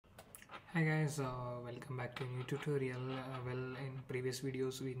Hi guys, welcome back to a new tutorial. In previous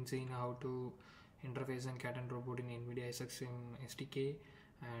videos we've seen how to interface and cat and robot in NVIDIA SXM SDK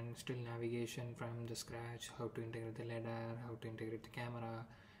and still navigation from the scratch, how to integrate the LiDAR, how to integrate the camera,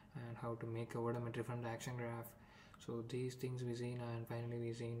 and how to make a odometry from the action graph. So these things we seen, and finally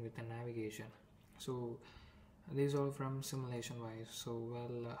we seen with the navigation. So these all from simulation wise.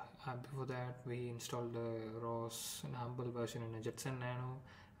 Before that we installed the ROS in humble version in a Jetson Nano,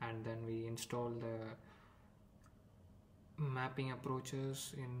 and then we installed the mapping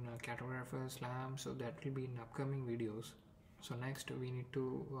approaches in cartographer slam, so that will be in upcoming videos. So next we need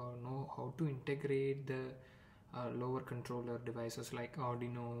to know how to integrate the lower controller devices like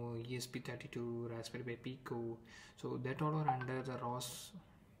Arduino, ESP32, Raspberry Pi Pico. So that all are under the ROS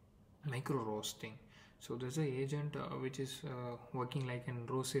Micro ROS thing. So there's an agent which is working like in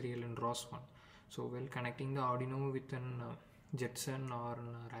ROS serial in ROS1. So while connecting the Arduino with an Jetson or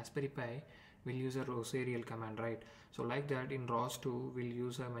Raspberry Pi, we'll use a ROS serial command, right? So like that in ROS2 we'll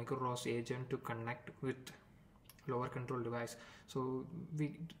use a Micro ROS agent to connect with lower control device. So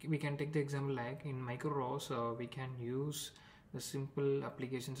we can take the example like in Micro ROS we can use the simple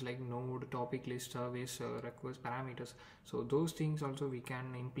applications like node, topic list, service, request, parameters. So those things also we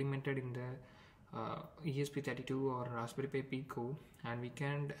can implement it in the ESP32 or Raspberry Pi Pico, and we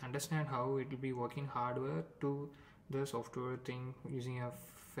can understand how it will be working hardware to the software thing using a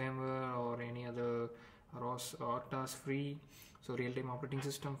firmware or any other ROS or task free, so real-time operating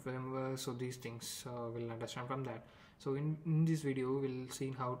system firmware. So these things we'll understand from that. So in this video we'll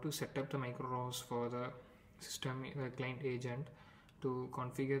see how to set up the Micro ROS for the system client agent to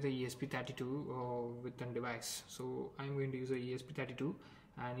configure the ESP32 with the device. So I'm going to use a ESP32,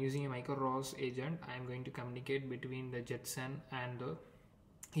 and using a Micro ROS agent I'm going to communicate between the Jetson and the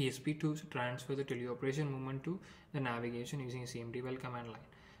ESP to transfer the teleoperation movement to the navigation using CMD well command line.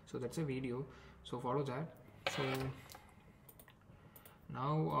 So that's a video, so follow that. So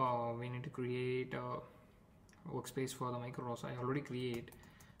now we need to create a workspace for the Micro ROS. I already create,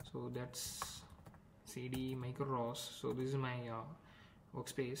 so that's CD Micro ROS. So this is my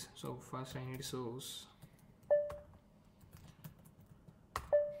workspace. So first I need source.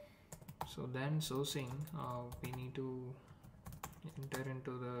 So then sourcing, we need to enter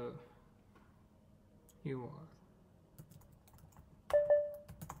into the UR.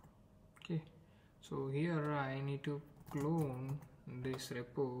 Okay, so here I need to clone this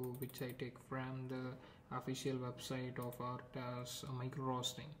repo which I take from the official website of our task Micro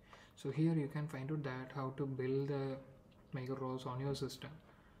ROS thing. So here you can find out that how to build the Micro ROS on your system.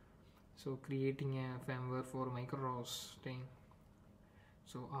 So creating a firmware for Micro ROS thing.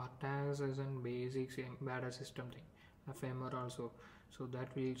 So our task is in basic embedded system thing, a firmware also. So that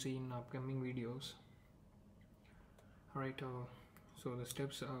we'll see in upcoming videos. Alright, so the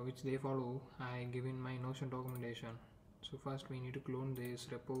steps which they follow I give in my Notion documentation. So first we need to clone this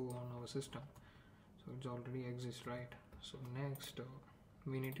repo on our system. So it's already exists, right? So next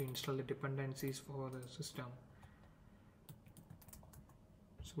we need to install the dependencies for the system.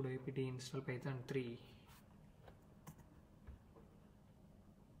 Sudo apt install python 3.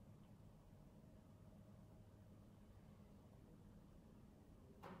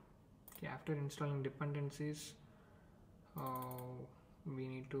 Okay, after installing dependencies, we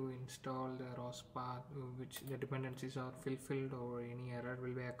need to install the ROS path which the dependencies are fulfilled or any error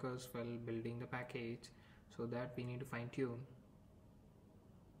will be occurs while building the package. So that we need to fine tune.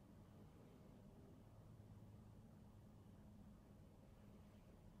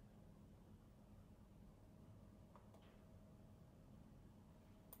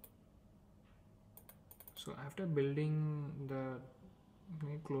 So after building the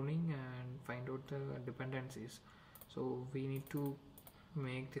cloning and find out the dependencies, so we need to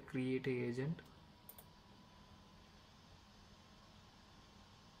make the create a agent,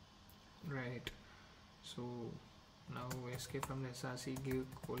 right? So now escape from the SRC, give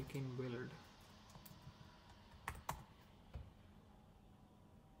Colkin build.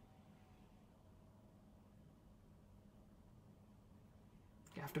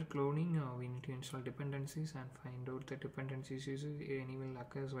 After cloning, we need to install dependencies and find out the dependencies any will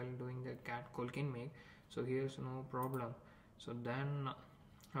occurs while doing the cat Colkin make. So here's no problem. So then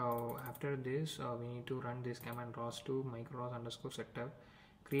after this we need to run this command ROS2 Micro ROS underscore setup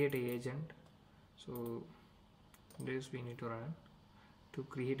create a agent. So this we need to run to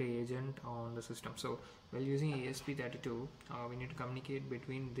create a agent on the system. So while using ESP32 we need to communicate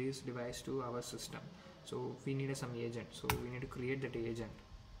between this device to our system. So we need some agent, so we need to create that agent.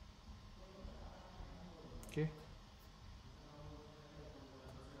 Okay,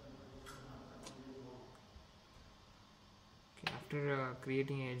 after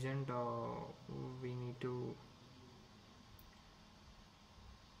creating agent, we need to,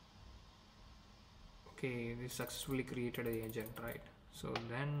 okay, we successfully created an agent, right? So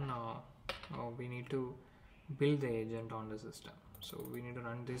then we need to build the agent on the system. So we need to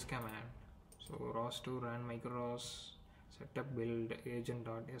run this command. So ROS to run micro ROS setup build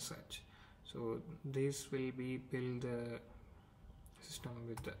agent.sh. So this will be build the system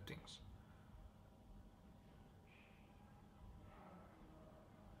with the things.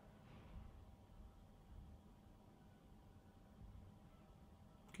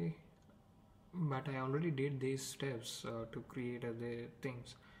 Okay, but I already did these steps to create the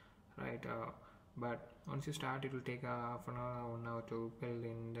things, right? But once you start, it will take half an hour, 1 hour to build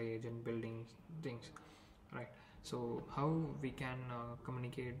in the agent building things, right? So how we can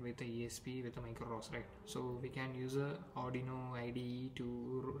communicate with the ESP with the micro ROS, right? So we can use a Arduino IDE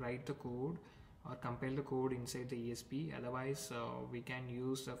to write the code or compile the code inside the ESP. Otherwise, we can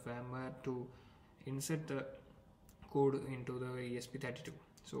use the firmware to insert the code into the ESP32.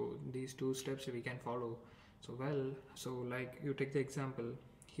 So these two steps we can follow. So like you take the example,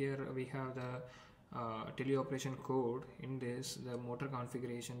 here we have the teleoperation code. In this, the motor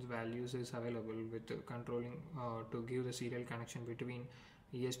configurations values is available with controlling to give the serial connection between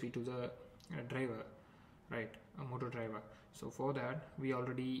ESP to the driver, right, a motor driver. So for that, we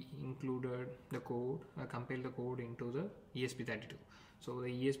already included the code, compiled the code into the ESP32. So the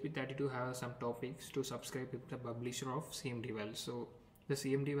ESP32 has some topics to subscribe with the publisher of CMD well. So the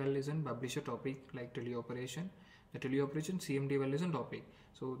CMD well is in publisher topic like teleoperation. The teleoperation CMD well is in topic.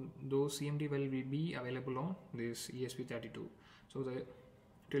 So those CMD well will be available on this ESP32. So the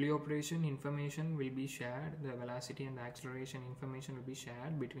teleoperation information will be shared, the velocity and the acceleration information will be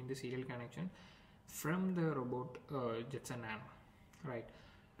shared between the serial connection from the robot Jetson Nano, right?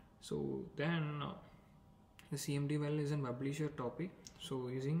 So then the CMD well is in publisher topic. So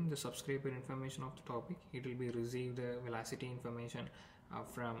using the subscriber information of the topic, it will be receive the velocity information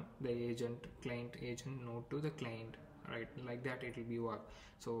from the agent client agent node to the client, right? Like that it will be work.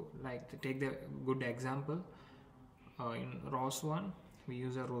 So like to take the good example, in ROS1 we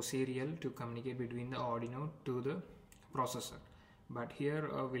use a ROS-serial to communicate between the Arduino to the processor, but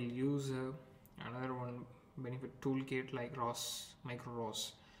here we'll use another one benefit toolkit like ROS micro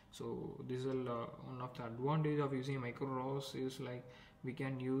ROS. So this is one of the advantage of using micro ROS is like we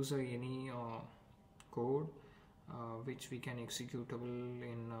can use any code which we can executable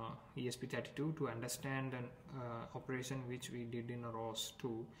in ESP32 to understand an operation which we did in a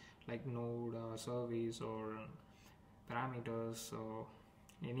ROS2, like node service or parameters or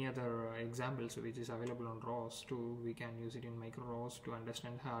any other examples which is available on ROS2. We can use it in micro ROS to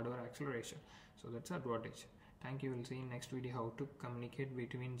understand hardware acceleration. So that's advantage. Thank you. We'll see in next video how to communicate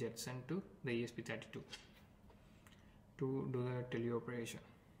between Jetson to the ESP32 to do the teleoperation.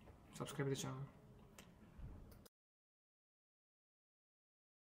 Subscribe to the channel.